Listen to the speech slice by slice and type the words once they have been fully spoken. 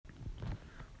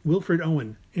Wilfred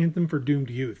Owen, Anthem for Doomed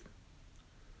Youth.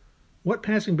 What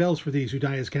passing bells for these who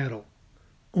die as cattle?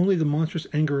 Only the monstrous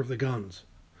anger of the guns.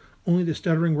 Only the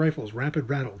stuttering rifle's rapid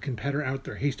rattle can patter out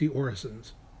their hasty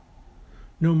orisons.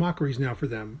 No mockeries now for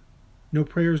them, no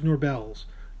prayers nor bells,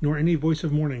 nor any voice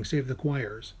of mourning save the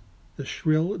choirs, the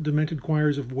shrill, demented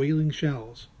choirs of wailing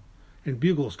shells, and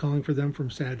bugles calling for them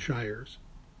from sad shires.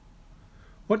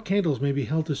 What candles may be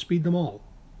held to speed them all?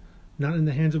 Not in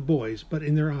the hands of boys, but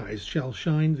in their eyes shall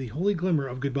shine the holy glimmer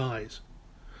of goodbyes.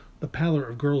 The pallor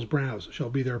of girls' brows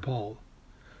shall be their pall,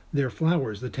 their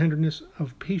flowers the tenderness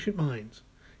of patient minds,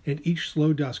 and each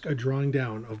slow dusk a drawing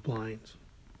down of blinds.